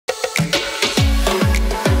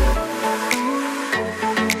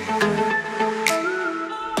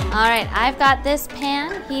right, I've got this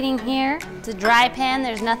pan heating here. It's a dry pan,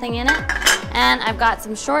 there's nothing in it. And I've got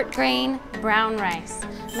some short grain brown rice.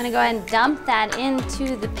 I'm gonna go ahead and dump that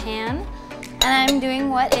into the pan. And I'm doing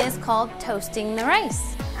what is called toasting the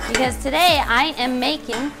rice. Because today I am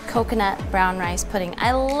making coconut brown rice pudding.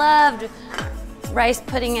 I loved rice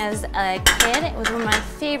pudding as a kid. It was one of my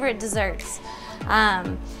favorite desserts.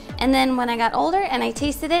 And then when I got older and I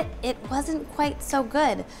tasted it, it wasn't quite so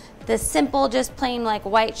good. The simple, just plain like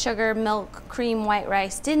white sugar, milk, cream, white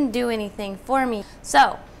rice didn't do anything for me.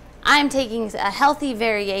 So I'm taking a healthy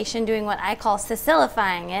variation, doing what I call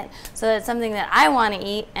Cicilifying it, so that it's something that I want to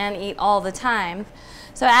eat and eat all the time.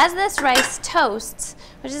 So as this rice toasts,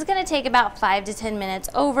 which is going to take about 5 to 10 minutes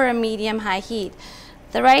over a medium-high heat,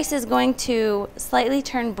 the rice is going to slightly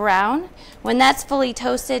turn brown. When that's fully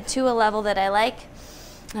toasted to a level that I like,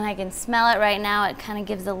 and I can smell it right now, it kind of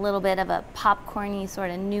gives a little bit of a popcorny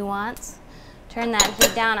sort of nuance. Turn that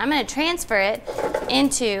heat down. I'm going to transfer it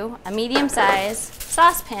into a medium-sized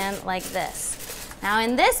saucepan like this. Now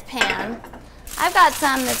in this pan, I've got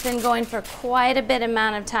some that's been going for quite a bit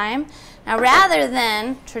amount of time. Now rather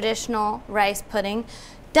than traditional rice pudding,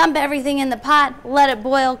 dump everything in the pot, let it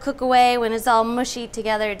boil, cook away. When it's all mushy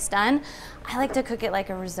together, it's done. I like to cook it like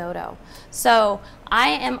a risotto. So I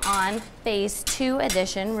am on phase 2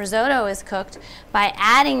 addition. Risotto is cooked by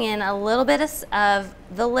adding in a little bit of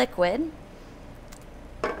the liquid,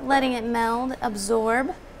 letting it meld,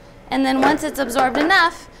 absorb, and then once it's absorbed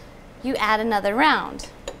enough, you add another round.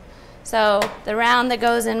 So the round that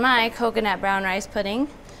goes in my coconut brown rice pudding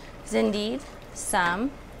is indeed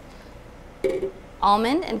some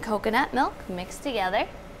almond and coconut milk mixed together,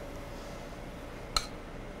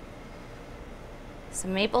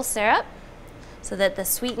 some maple syrup so that the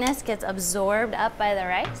sweetness gets absorbed up by the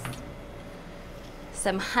rice,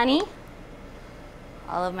 some honey,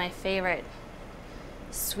 all of my favorite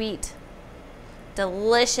sweet,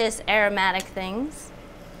 delicious aromatic things,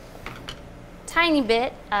 tiny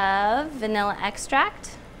bit of vanilla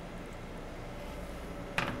extract,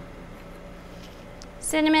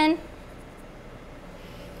 cinnamon,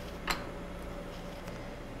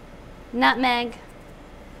 nutmeg,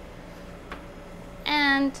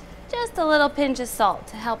 and just a little pinch of salt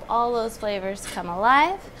to help all those flavors come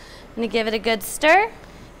alive. I'm going to give it a good stir.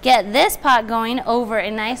 Get this pot going over a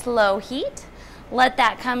nice low heat. Let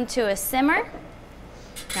that come to a simmer.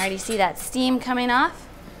 I already see that steam coming off.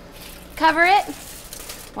 Cover it.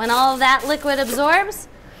 When all of that liquid absorbs,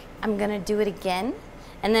 I'm going to do it again.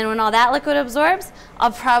 And then when all that liquid absorbs,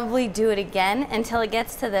 I'll probably do it again until it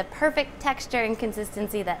gets to the perfect texture and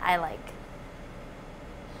consistency that I like.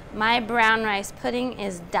 My brown rice pudding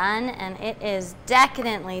is done and it is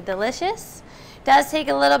decadently delicious. It does take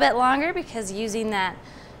a little bit longer because using that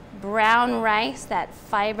brown rice, that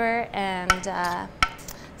fiber and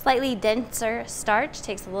slightly denser starch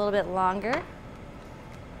takes a little bit longer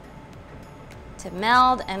to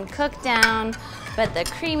meld and cook down, but the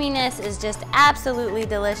creaminess is just absolutely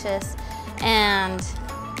delicious. And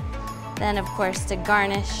then of course to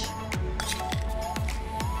garnish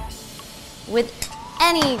with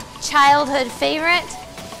any childhood favorite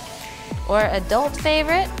or adult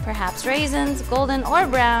favorite, perhaps raisins, golden or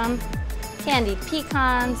brown, candied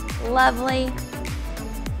pecans, lovely,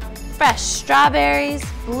 fresh strawberries,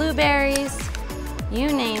 blueberries, you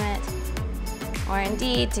name it. Or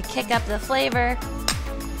indeed, to kick up the flavor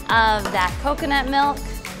of that coconut milk,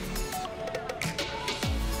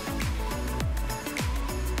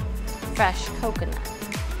 fresh coconut.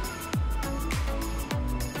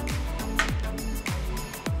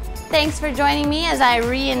 Thanks for joining me as I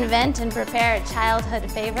reinvent and prepare a childhood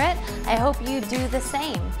favorite. I hope you do the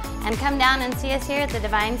same. And come down and see us here at the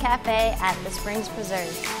Divine Cafe at the Springs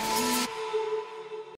Preserve.